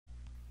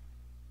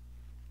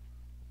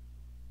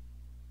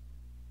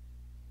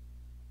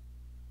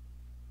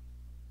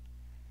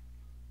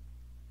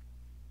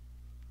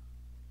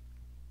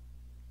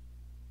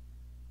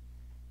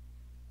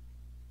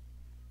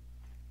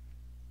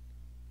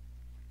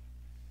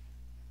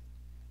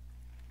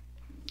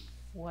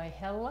Why,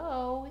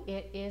 hello,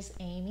 it is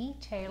Amy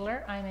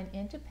Taylor. I'm an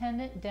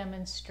independent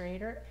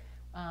demonstrator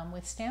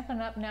with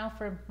Stampin' Up! Now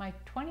for my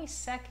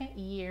 22nd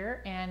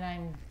year, and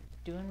I'm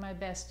doing my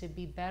best to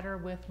be better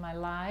with my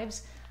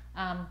lives.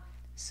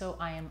 So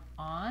I am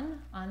on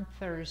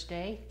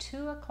Thursday,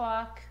 2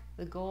 o'clock.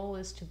 The goal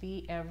is to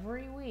be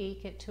every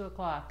week at 2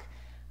 o'clock.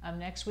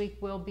 Next week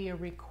will be a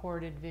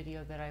recorded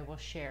video that I will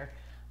share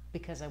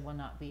because I will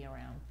not be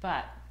around.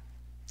 But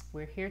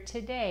we're here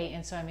today,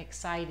 and so I'm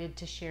excited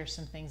to share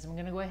some things. I'm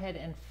going to go ahead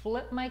and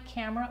flip my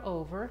camera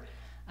over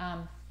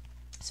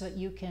so that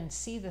you can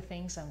see the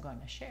things I'm going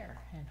to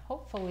share. And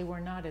hopefully we're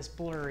not as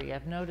blurry.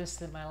 I've noticed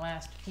that my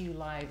last few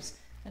lives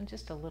I'm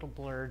just a little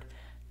blurred.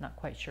 Not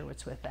quite sure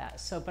what's with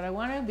that. But I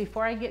want to,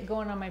 before I get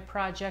going on my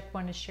project,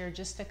 want to share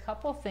just a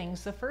couple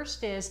things. The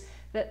first is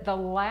that the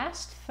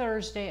last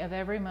Thursday of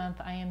every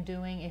month I am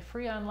doing a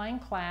free online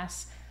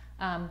class.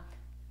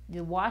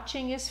 The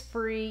watching is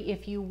free.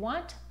 If you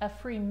want a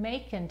free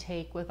make and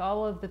take with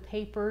all of the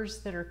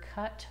papers that are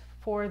cut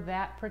for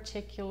that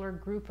particular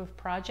group of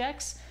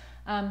projects,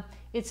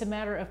 it's a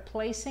matter of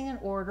placing an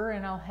order,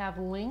 and I'll have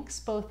links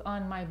both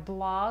on my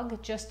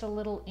blog,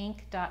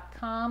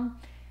 justalittleink.com,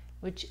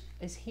 which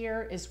is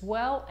here, as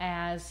well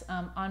as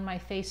on my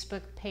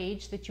Facebook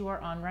page that you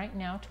are on right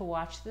now to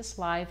watch this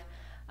live.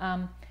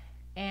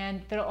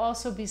 And there'll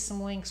also be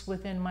some links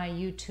within my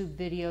YouTube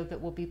video that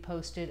will be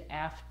posted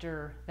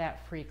after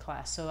that free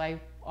class. So I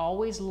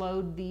always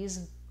load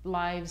these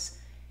lives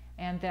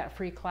and that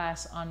free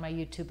class on my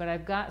YouTube. But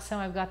I've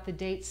got the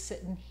dates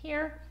sitting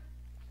here,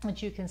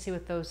 which you can see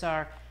what those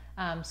are.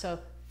 So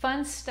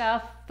fun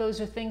stuff.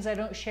 Those are things I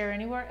don't share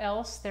anywhere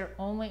else. They're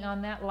only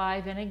on that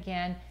live. And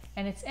again,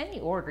 and it's any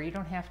order. You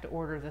don't have to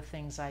order the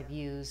things I've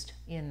used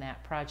in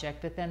that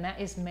project, but then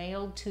that is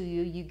mailed to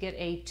you. You get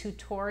a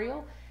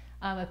tutorial,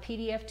 a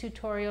PDF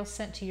tutorial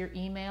sent to your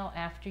email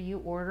after you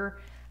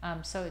order.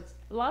 So it's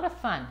a lot of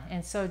fun.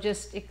 And so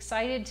just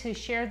excited to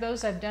share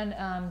those. I've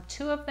done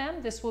 2 of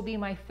them. This will be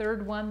my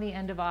 3rd one, the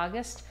end of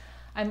August.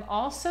 I'm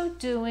also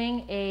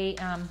doing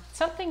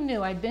something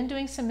new. I've been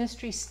doing some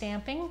mystery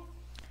stamping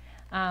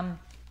on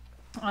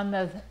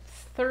the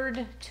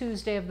 3rd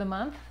Tuesday of the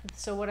month.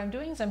 So what I'm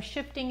doing is I'm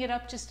shifting it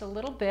up just a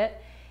little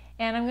bit,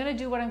 and I'm going to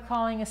do what I'm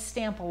calling a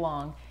stamp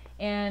along.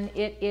 And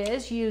it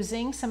is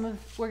using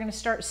we're going to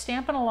start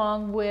stamping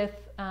along with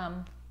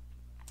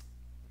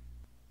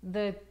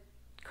the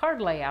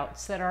card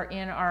layouts that are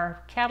in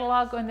our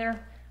catalog, and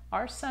there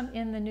are some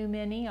in the new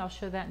mini. I'll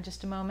show that in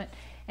just a moment.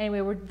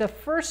 Anyway, the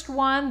first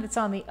one that's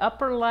on the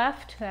upper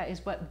left, that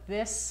is what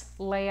this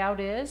layout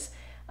is.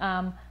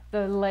 The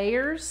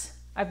layers,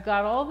 I've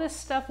got all this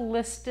stuff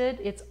listed.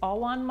 It's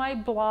all on my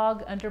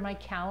blog under my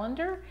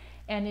calendar,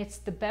 and it's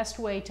the best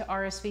way to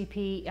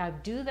RSVP. I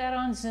do that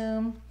on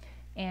Zoom,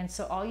 and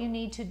so all you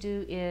need to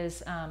do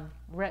is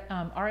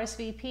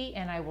RSVP,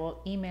 and I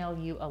will email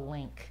you a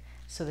link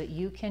so that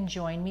you can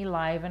join me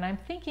live. And I'm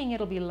thinking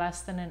it'll be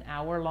less than an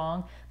hour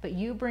long, but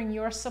you bring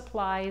your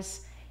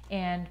supplies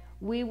and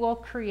we will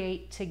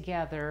create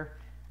together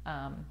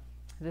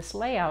this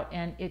layout.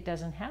 And it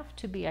doesn't have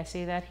to be, I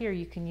say that here,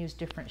 you can use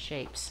different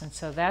shapes. And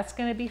so that's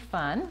going to be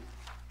fun.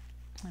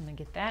 I'm going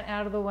to get that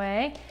out of the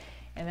way.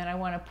 And then I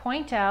want to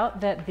point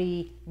out that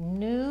the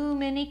new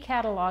mini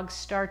catalog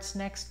starts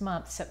next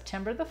month,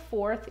 September the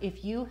 4th.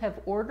 If you have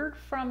ordered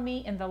from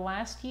me in the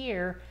last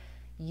year,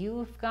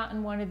 you've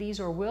gotten one of these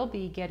or will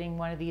be getting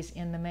one of these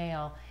in the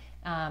mail.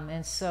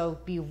 And so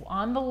be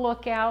on the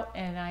lookout,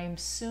 and I'm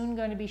soon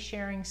going to be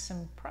sharing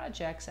some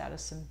projects out of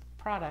some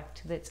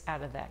product that's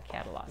out of that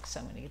catalog.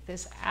 So I'm going to get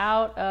this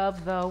out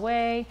of the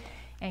way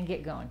and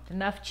get going.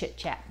 Enough chit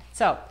chat.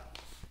 So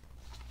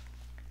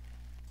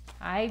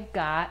I've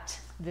got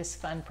this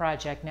fun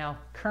project. Now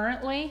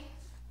currently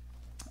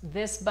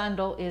this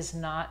bundle is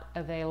not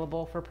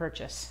available for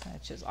purchase,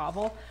 which is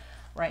awful.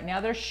 Right now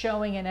they're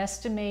showing an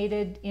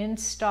estimated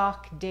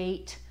in-stock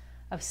date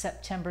of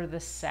September the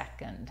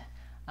 2nd.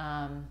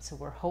 So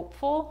we're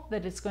hopeful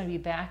that it's going to be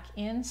back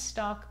in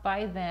stock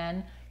by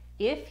then.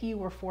 If you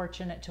were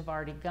fortunate to have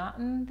already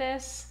gotten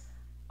this,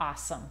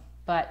 awesome.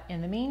 But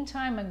in the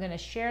meantime, I'm going to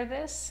share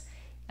this,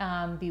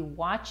 be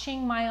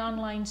watching my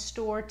online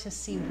store to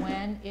see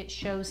when it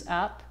shows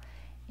up,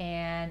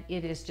 and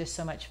it is just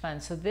so much fun.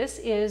 So this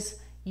is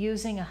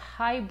using a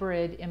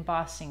hybrid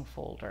embossing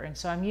folder, and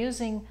so I'm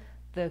using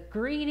the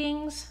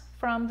greetings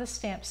from the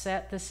stamp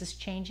set. This is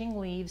Changing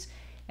Leaves,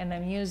 and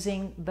I'm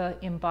using the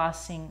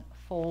embossing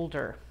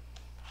folder.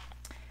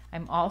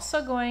 I'm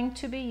also going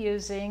to be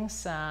using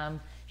some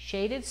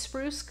shaded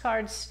spruce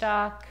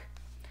cardstock,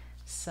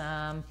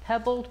 some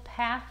pebbled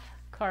path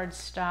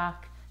cardstock,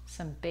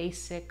 some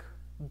basic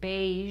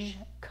beige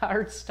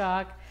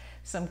cardstock,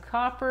 some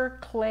copper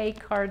clay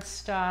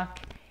cardstock,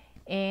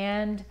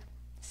 and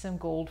some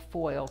gold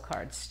foil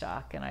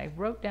cardstock. And I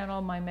wrote down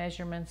all my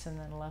measurements and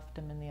then left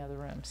them in the other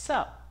room.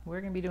 So we're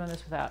going to be doing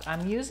this without.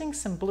 I'm using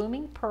some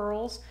blooming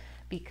pearls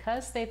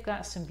because they've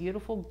got some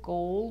beautiful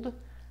gold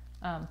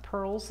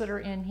pearls that are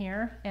in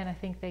here, and I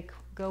think they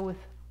go with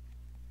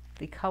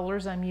the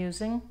colors I'm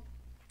using.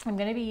 I'm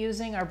going to be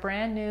using our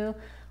brand new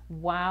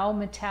Wow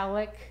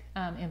metallic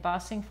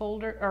embossing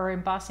folder or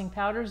embossing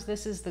powders.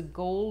 This is the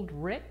Gold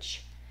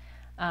Rich,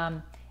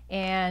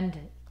 and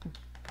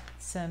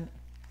some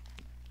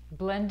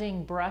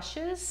blending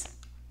brushes,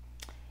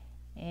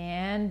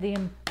 and the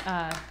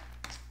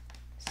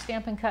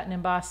Stampin' Cut and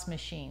Emboss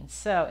machine.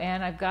 So,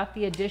 and I've got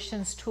the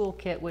Additions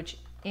Toolkit, which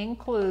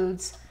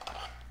includes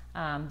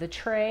the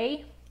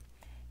tray,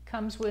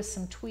 comes with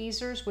some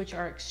tweezers, which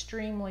are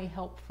extremely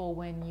helpful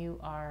when you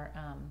are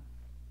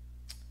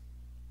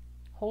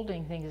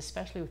holding things,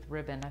 especially with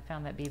ribbon. I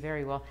found that be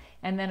very well.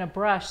 And then a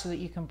brush so that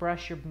you can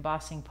brush your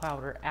embossing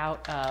powder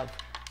out of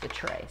the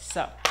tray.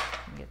 So,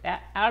 get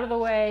that out of the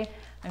way.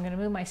 I'm going to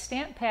move my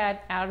stamp pad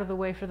out of the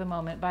way for the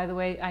moment. By the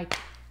way, I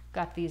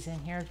got these in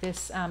here.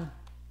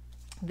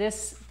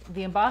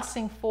 The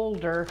embossing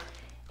folder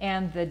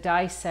and the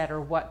die set are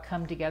what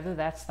come together.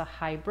 That's the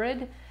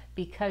hybrid,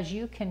 because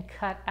you can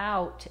cut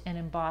out an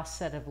embossed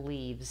set of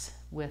leaves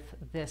with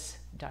this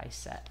die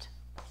set.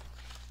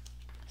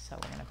 So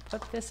we're going to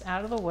put this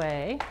out of the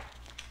way.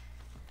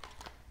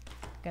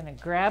 I'm going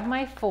to grab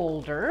my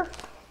folder,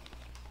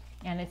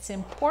 and it's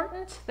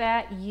important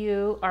that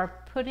you are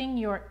putting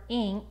your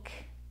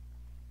ink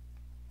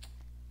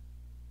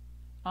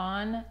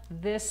on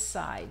this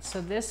side.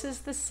 So this is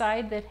the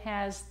side that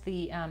has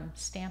the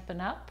Stampin'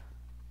 Up.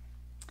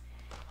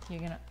 You're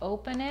going to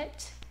open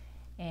it,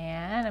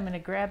 and I'm going to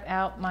grab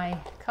out my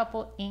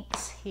couple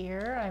inks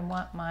here. I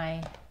want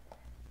my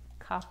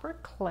copper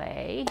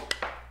clay.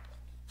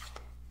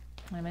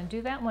 I'm going to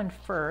do that one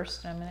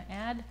first. I'm going to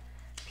add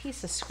a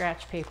piece of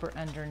scratch paper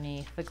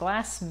underneath. The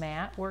glass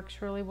mat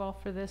works really well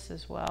for this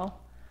as well.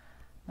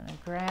 I'm going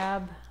to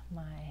grab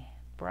my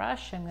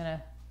brush. I'm going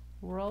to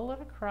roll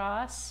it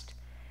across.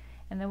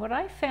 And then what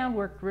I found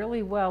worked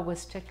really well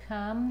was to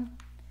come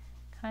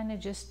kind of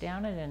just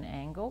down at an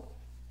angle.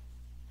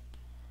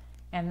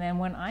 And then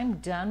when I'm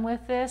done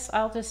with this,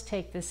 I'll just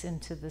take this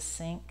into the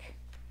sink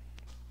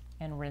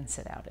and rinse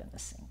it out in the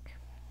sink.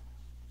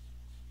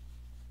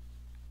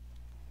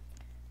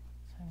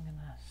 I'm going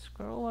to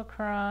scroll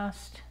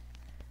across,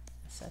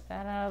 set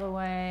that out of the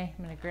way.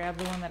 I'm going to grab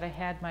the one that I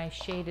had, my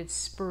shaded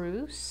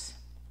spruce.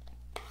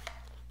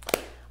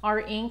 Our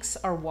inks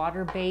are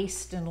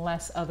water-based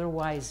unless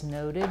otherwise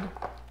noted.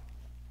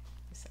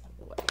 This out of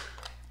the way.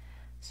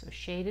 So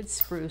shaded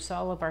spruce,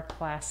 all of our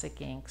classic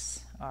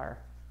inks are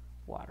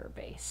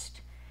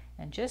water-based.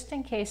 And just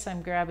in case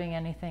I'm grabbing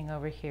anything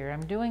over here,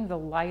 I'm doing the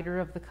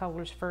lighter of the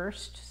colors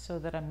first so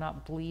that I'm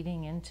not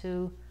bleeding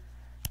into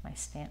my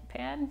stamp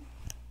pad.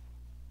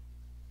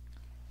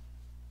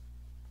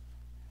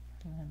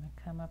 I'm going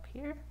to come up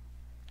here.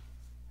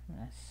 I'm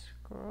going to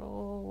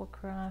scroll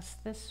across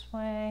this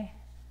way.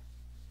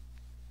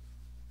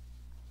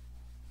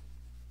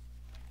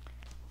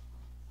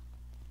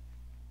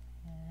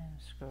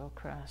 And scroll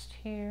across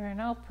here.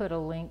 And I'll put a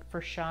link for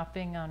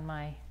shopping on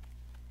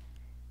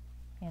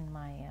in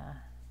my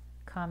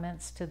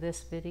comments to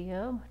this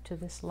video, to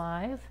this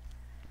live.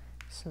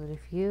 So that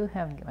if you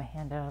haven't, get my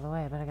hand out of the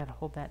way, but I got to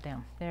hold that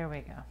down. There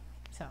we go.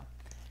 So.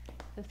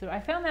 I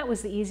found that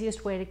was the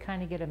easiest way to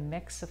kind of get a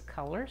mix of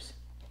colors,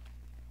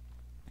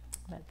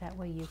 but that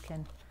way you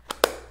can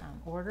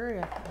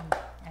order,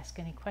 ask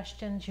any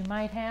questions you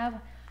might have.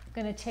 I'm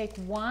going to take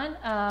one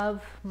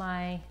of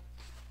my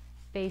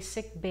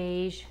basic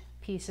beige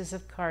pieces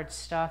of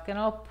cardstock, and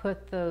I'll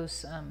put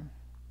those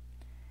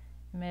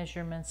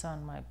measurements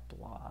on my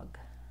blog.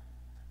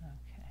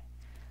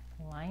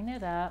 Okay, line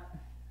it up,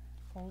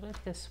 hold it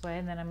this way,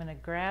 and then I'm going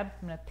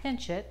to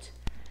pinch it,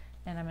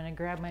 and I'm going to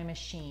grab my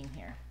machine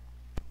here.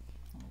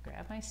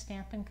 Grab my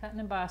Stampin' Cut and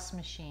Emboss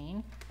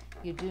machine.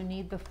 You do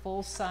need the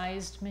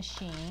full-sized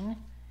machine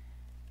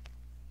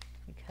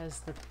because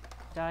the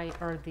die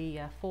or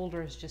the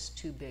folder is just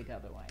too big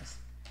otherwise.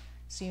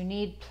 So you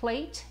need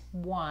plate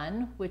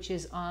 1, which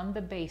is on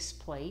the base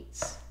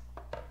plates.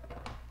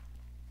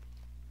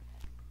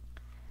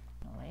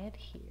 I'll lay it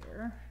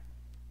here,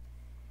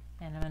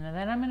 and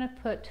then I'm going to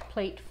put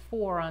plate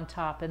 4 on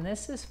top, and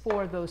this is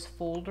for those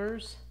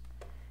folders.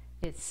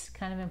 It's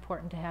kind of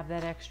important to have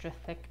that extra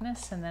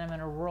thickness, and then I'm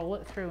going to roll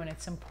it through, and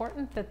it's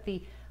important that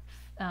the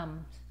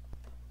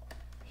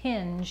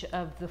hinge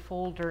of the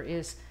folder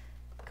is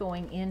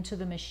going into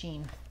the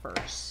machine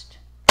first,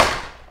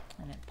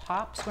 and it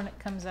pops when it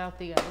comes out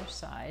the other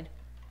side.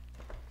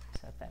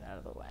 Set that out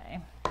of the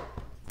way,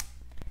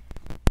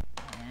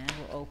 and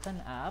we'll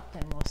open up,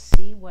 and we'll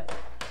see what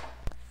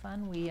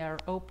fun we are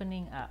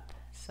opening up.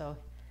 So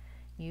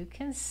you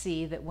can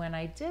see that when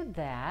I did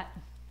that,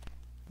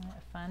 isn't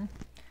that fun?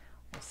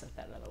 We'll set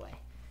that out of the way.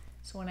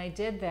 So when I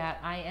did that,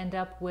 I end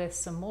up with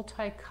some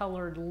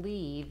multicolored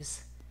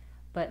leaves,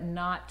 but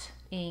not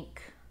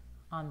ink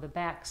on the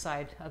back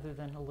side other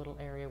than a little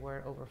area where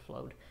it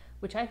overflowed,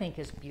 which I think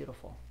is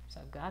beautiful. So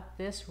I've got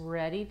this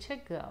ready to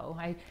go.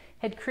 I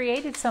had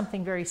created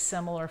something very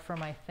similar for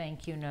my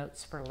thank you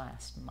notes for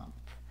last month.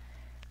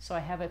 So I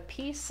have a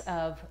piece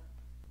of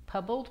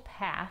Pebbled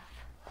Path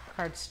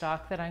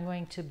cardstock that I'm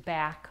going to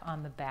back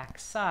on the back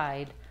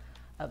side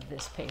of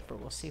this paper.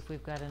 We'll see if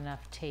we've got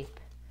enough tape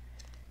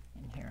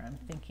in here. I'm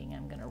thinking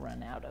I'm going to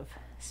run out of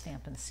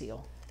Stampin'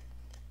 Seal.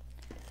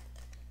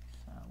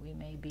 So we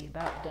may be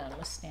about done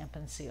with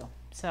Stampin' Seal.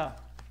 So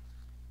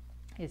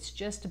it's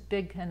just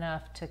big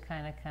enough to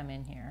kind of come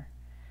in here.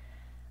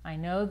 I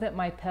know that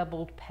my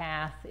pebbled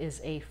path is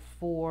a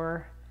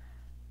 4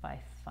 by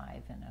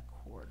 5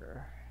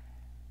 1/4.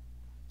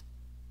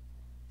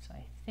 So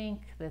I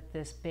think that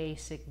this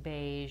basic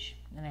beige,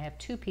 and I have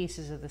 2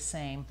 pieces of the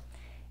same,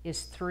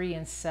 is 3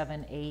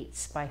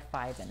 7/8 by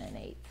 5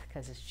 1/8,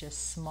 because it's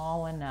just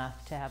small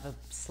enough to have a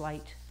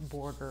slight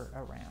border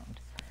around.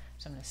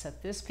 So I'm going to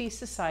set this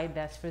piece aside.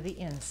 That's for the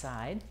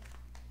inside.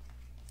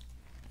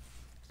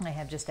 I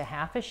have just a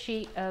 1/2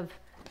 sheet of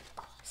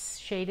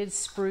shaded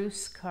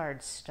spruce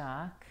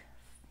cardstock,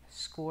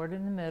 scored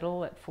in the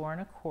middle at 4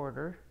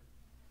 1/4.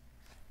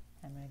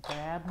 I'm going to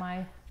grab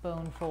my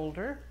bone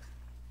folder,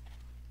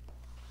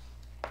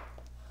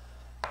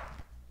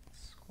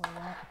 score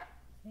that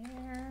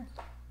there,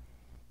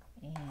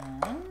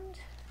 and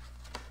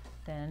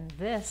then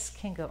this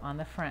can go on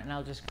the front, and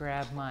I'll just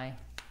grab my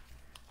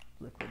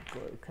liquid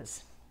glue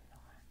because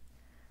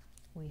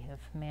we have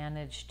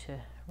managed to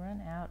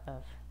run out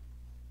of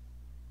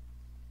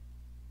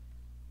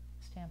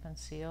Stampin'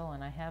 Seal,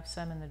 and I have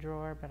some in the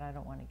drawer, but I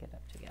don't want to get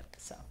up together.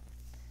 So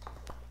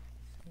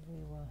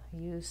we will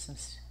use some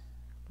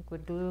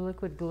liquid glue.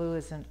 Liquid glue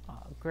is a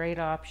great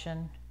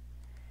option.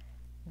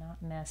 Not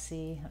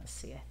messy. Let's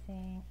see, I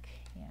think,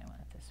 yeah, I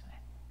want it this way.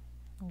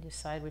 You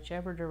decide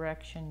whichever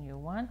direction you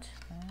want.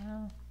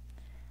 Well,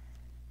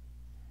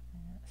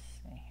 let's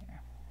see here.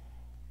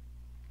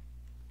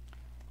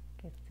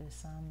 Get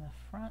this on the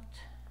front.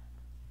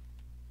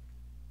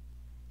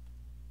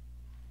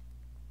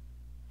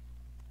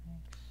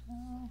 Like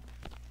so.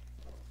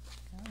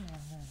 Go now,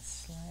 then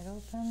slide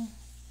open.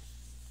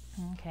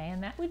 Okay,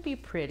 and that would be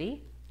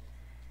pretty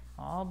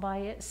all by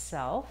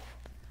itself.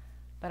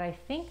 But I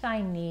think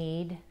I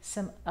need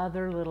some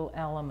other little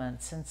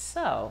elements. And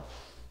so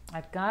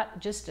I've got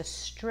just a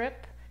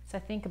strip, it's I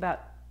think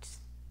about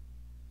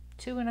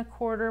 2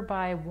 1/4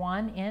 by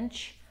 1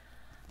 inch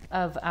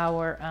of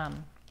our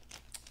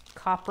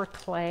copper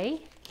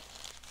clay.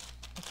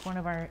 It's one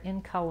of our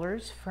in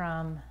colors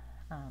from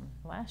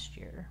last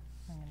year.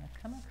 I'm going to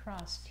come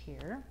across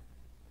here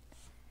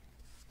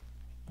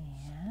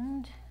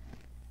and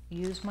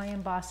use my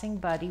embossing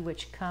buddy,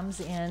 which comes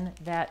in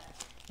that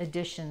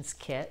additions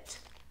kit.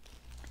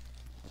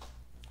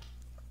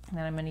 And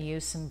then I'm going to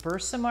use some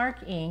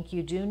Versamark ink.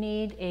 You do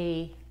need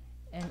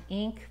an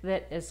ink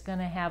that is going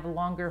to have a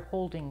longer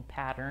holding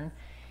pattern,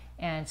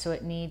 and so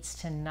it needs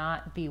to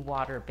not be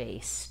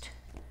water-based.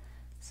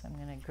 So I'm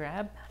going to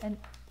grab a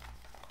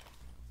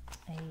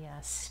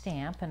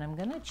stamp, and I'm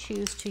going to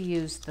choose to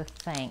use the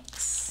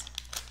Thanks.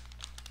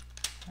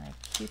 I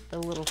keep the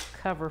little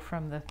cover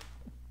from the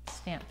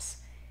stamps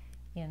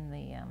in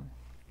the,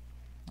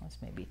 this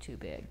may be too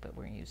big, but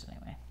we're going to use it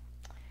anyway.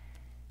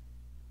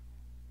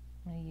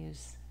 I'm going to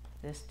use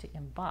this to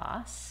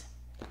emboss.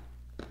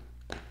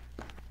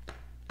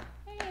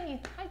 Hey,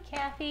 hi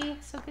Kathy,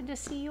 so good to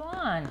see you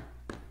on.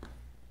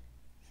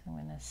 So I'm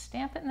going to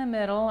stamp it in the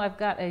middle. I've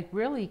got a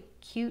really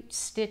cute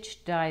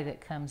stitch die that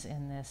comes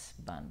in this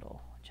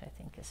bundle, which I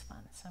think is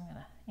fun. So I'm going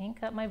to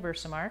ink up my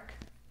Versamark.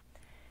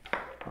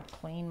 I'll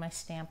clean my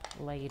stamp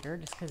later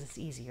just because it's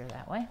easier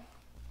that way.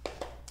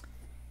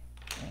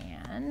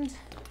 And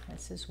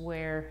this is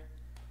where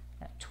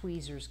that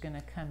tweezer is going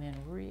to come in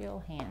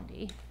real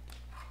handy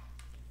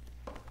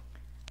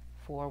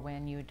for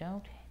when you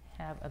don't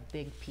have a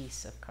big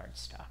piece of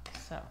cardstock.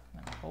 So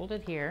I'm going to hold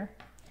it here.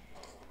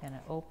 I'm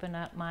going to open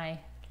up my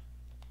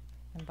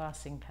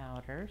embossing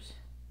powders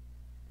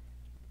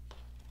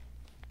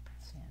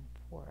and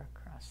pour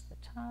across the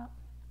top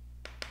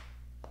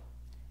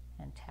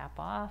and tap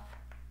off.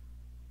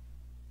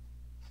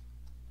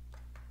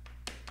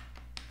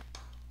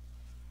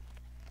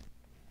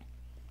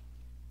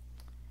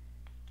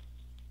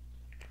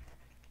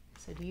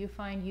 So do you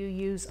find you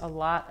use a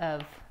lot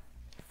of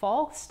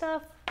fall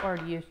stuff, or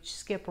do you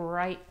skip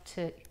right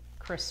to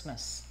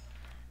Christmas?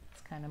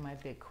 That's kind of my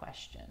big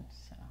question.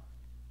 So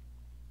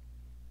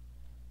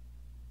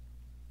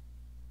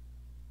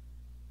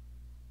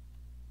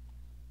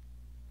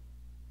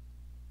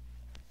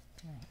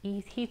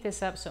heat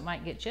this up so it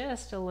might get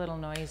just a little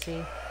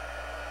noisy.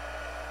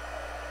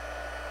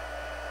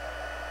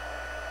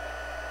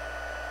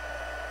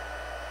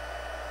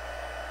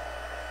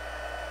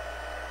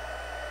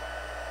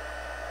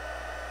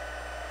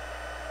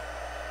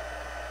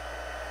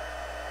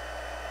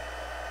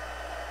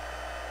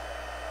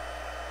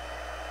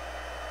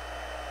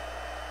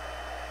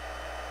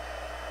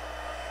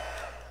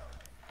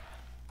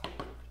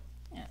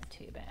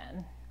 Too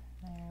bad.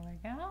 There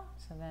we go.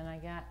 So then I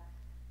got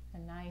a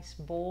nice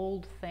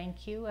bold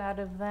thank you out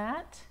of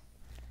that.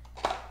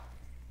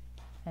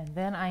 And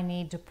then I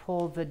need to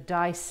pull the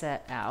die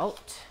set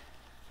out.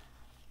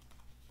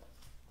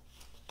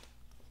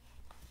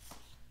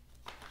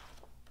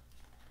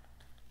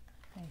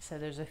 Okay, so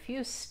there's a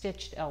few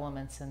stitched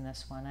elements in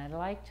this one. I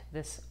liked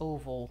this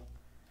oval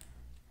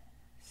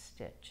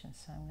stitch, and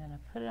so I'm going to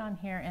put it on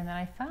here. And then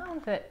I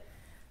found that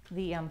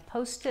The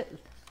Post-it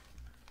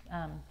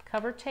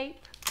cover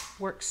tape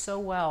works so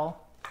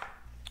well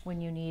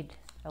when you need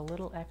a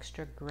little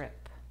extra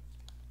grip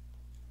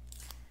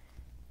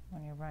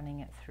when you're running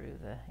it through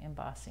the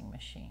embossing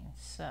machine.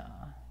 So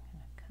I'm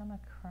going to come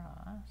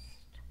across,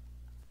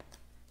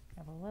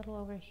 grab a little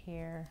over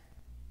here,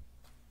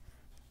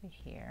 and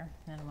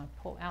then I'm going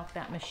to pull out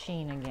that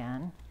machine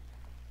again.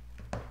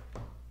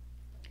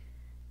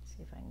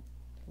 See if I can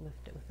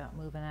lift it without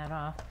moving that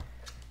off.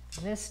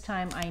 This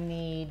time I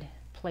need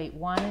plate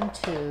 1 and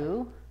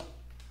 2,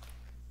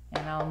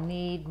 and I'll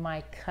need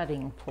my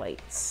cutting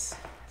plates.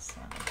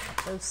 So I'll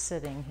get those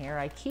sitting here.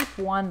 I keep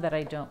one that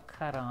I don't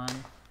cut on.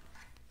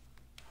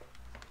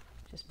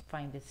 Just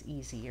find it's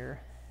easier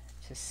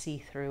to see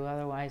through,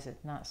 otherwise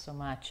it's not so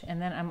much.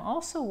 And then I'm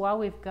also, while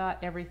we've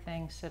got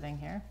everything sitting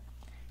here,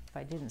 if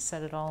I didn't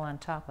set it all on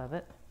top of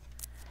it,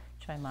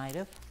 which I might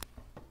have,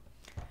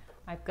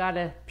 I've got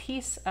a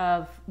piece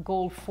of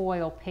gold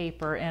foil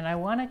paper and I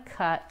want to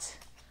cut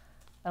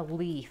a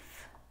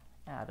leaf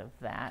out of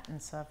that.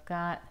 And so I've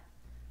got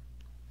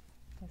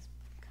this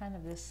kind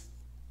of this,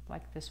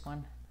 like this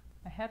one.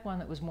 I had one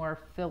that was more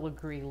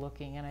filigree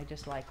looking and I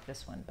just like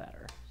this one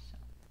better.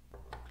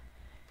 So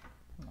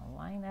I'm going to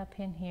line up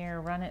in here,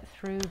 run it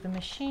through the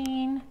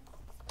machine,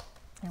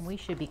 and we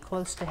should be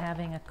close to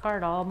having a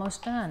card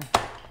almost done.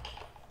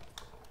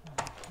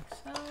 Like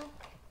so,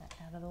 get that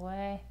out of the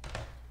way.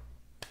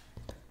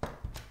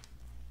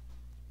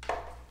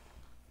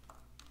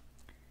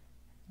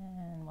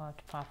 And we'll have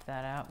to pop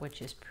that out,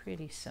 which is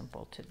pretty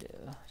simple to do.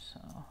 So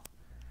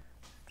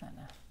kind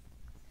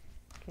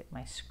of get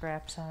my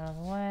scraps out of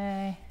the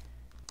way.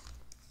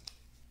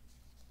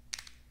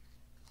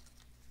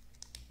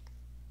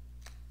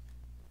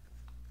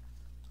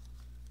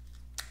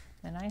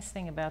 The nice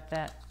thing about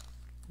that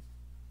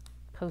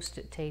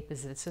Post-it tape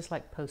is that it's just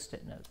like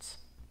Post-it notes.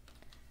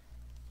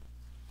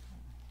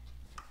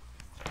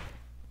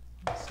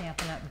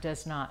 Stampin' Up!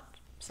 Does not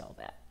sell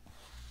that.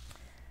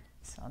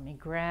 So let me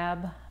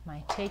grab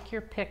my take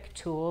your pick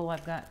tool.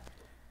 I've got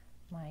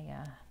my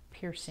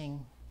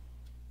piercing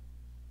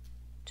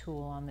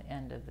tool on the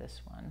end of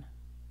this one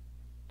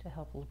to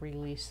help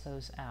release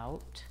those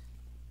out.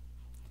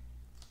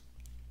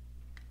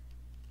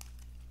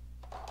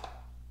 A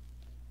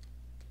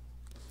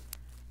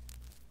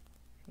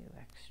few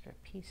extra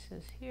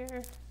pieces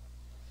here.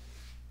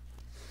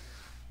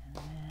 And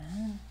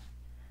then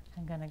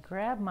I'm going to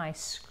grab my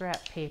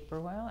scrap paper.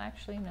 Well,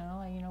 actually,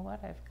 no, you know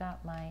what? I've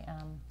got my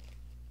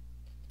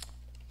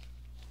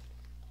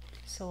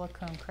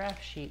silicone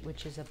craft sheet,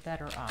 which is a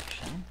better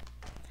option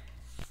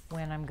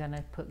when I'm going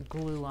to put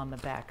glue on the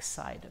back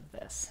side of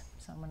this.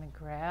 So I'm going to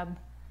grab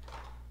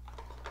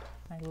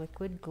my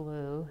liquid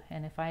glue,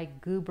 and if I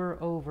goober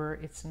over,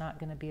 it's not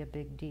going to be a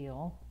big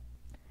deal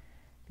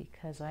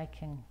because I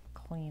can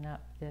clean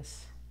up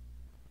this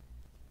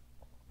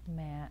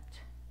mat.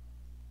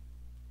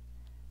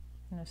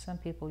 You know, some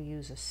people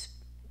use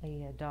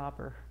a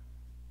dauber,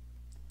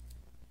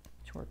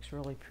 which works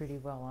really pretty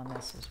well on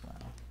this as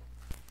well.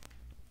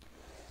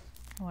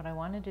 What I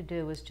wanted to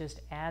do was just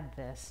add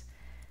this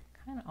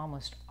kind of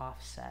almost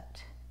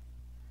offset.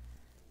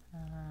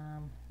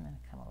 I'm going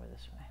to come over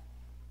this way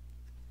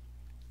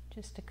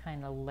just to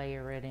kind of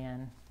layer it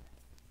in.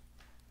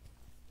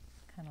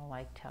 Kind of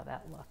liked how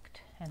that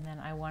looked. And then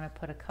I want to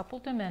put a couple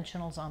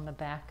dimensionals on the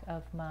back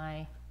of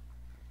my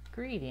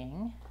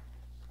greeting.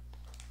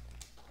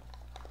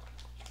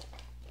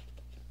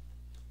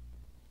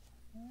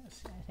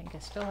 Let's see, I think I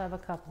still have a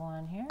couple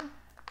on here.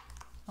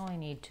 Only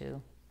need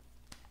 2.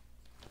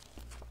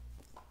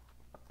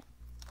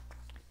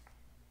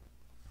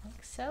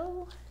 Like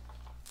so.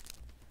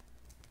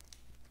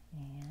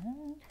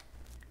 And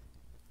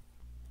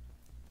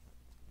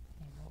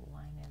we'll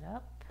line it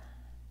up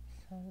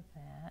so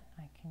that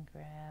I can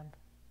grab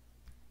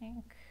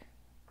ink.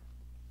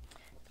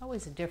 It's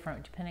always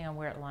different depending on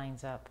where it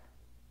lines up,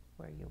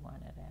 where you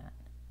want it at.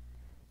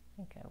 I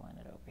think I want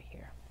it over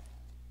here.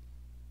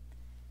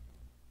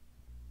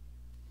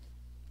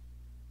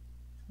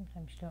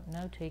 Sometimes you don't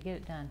know till you get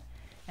it done.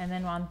 And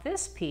then on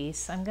this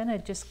piece, I'm going to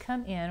just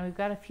come in. We've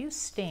got a few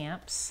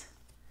stamps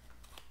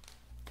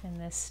in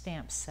this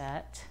stamp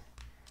set.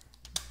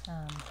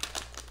 I'm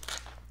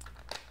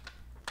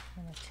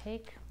going to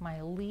take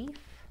my leaf.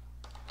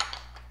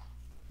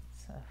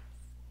 It's a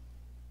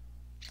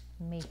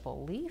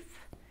maple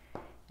leaf.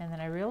 And then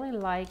I really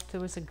liked,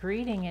 there was a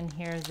greeting in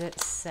here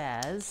that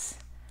says,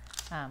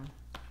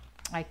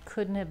 I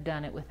couldn't have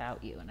done it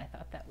without you. And I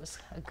thought that was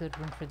a good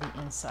one for the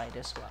inside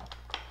as well.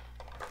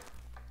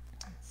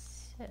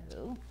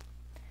 So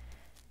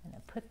I'm going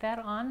to put that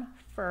on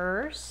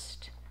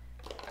first,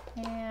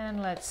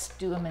 and let's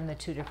do them in the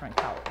 2 different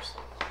colors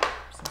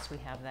since we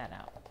have that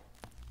out.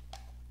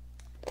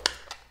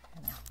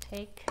 And I'll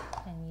take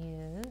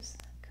and use,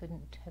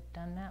 couldn't have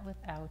done that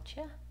without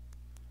you.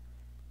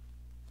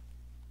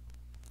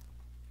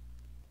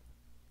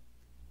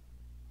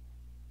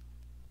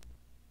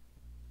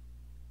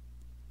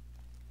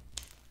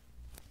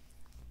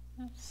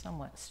 That's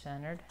somewhat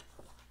centered.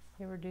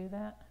 You ever do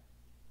that?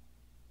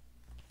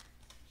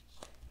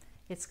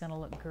 it's going to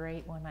look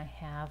great when I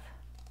have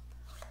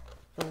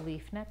the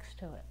leaf next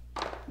to it.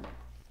 I'm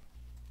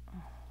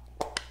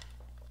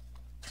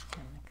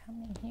going to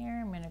come in here,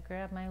 I'm going to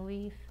grab my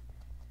leaf,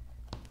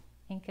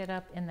 ink it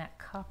up in that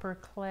copper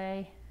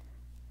clay,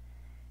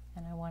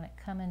 and I want it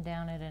coming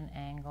down at an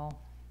angle,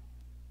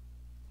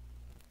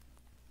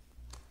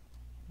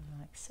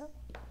 like so.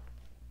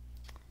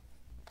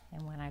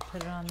 And when I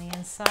put it on the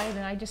inside,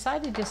 and I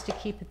decided just to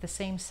keep it the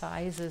same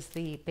size as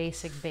the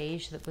basic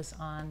beige that was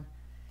on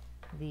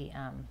the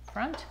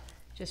front,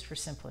 just for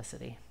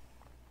simplicity.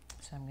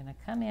 So I'm going to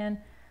come in,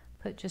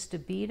 put just a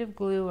bead of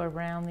glue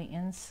around the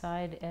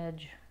inside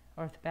edge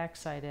or the back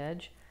side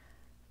edge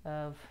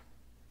of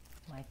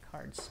my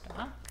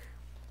cardstock.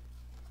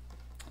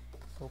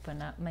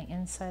 Open up my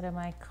inside of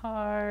my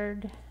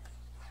card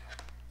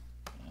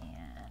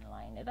and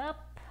line it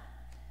up.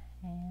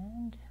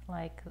 And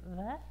like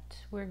that,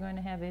 we're going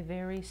to have a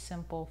very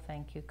simple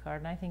thank you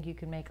card. And I think you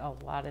can make a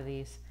lot of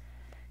these.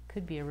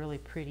 Could be a really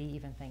pretty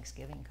even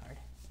Thanksgiving card.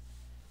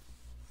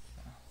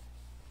 So.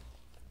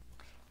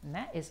 And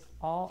that is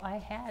all I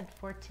had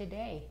for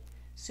today.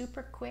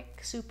 Super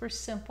quick, super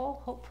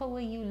simple.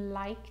 Hopefully you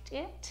liked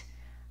it.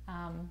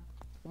 I'm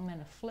going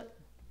to flip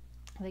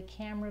the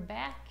camera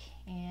back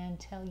and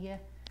tell you,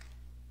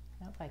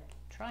 if I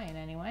try it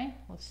anyway.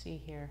 Let's see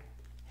here.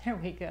 There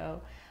we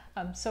go.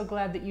 I'm so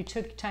glad that you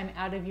took time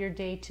out of your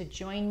day to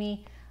join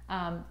me.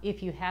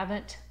 If you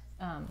haven't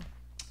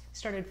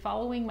started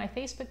following my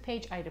Facebook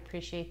page, I'd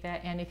appreciate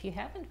that. And if you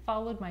haven't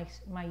followed my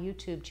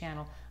YouTube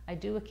channel, I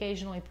do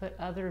occasionally put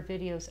other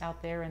videos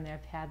out there, and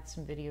I've had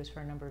some videos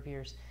for a number of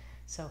years.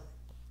 So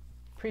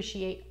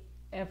appreciate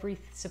every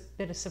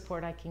bit of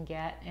support I can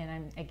get. And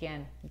I'm,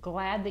 again,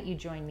 glad that you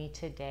joined me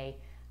today.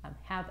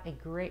 Have a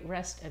great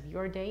rest of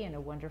your day and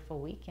a wonderful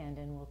weekend,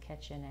 and we'll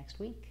catch you next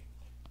week.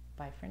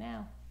 Bye for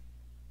now.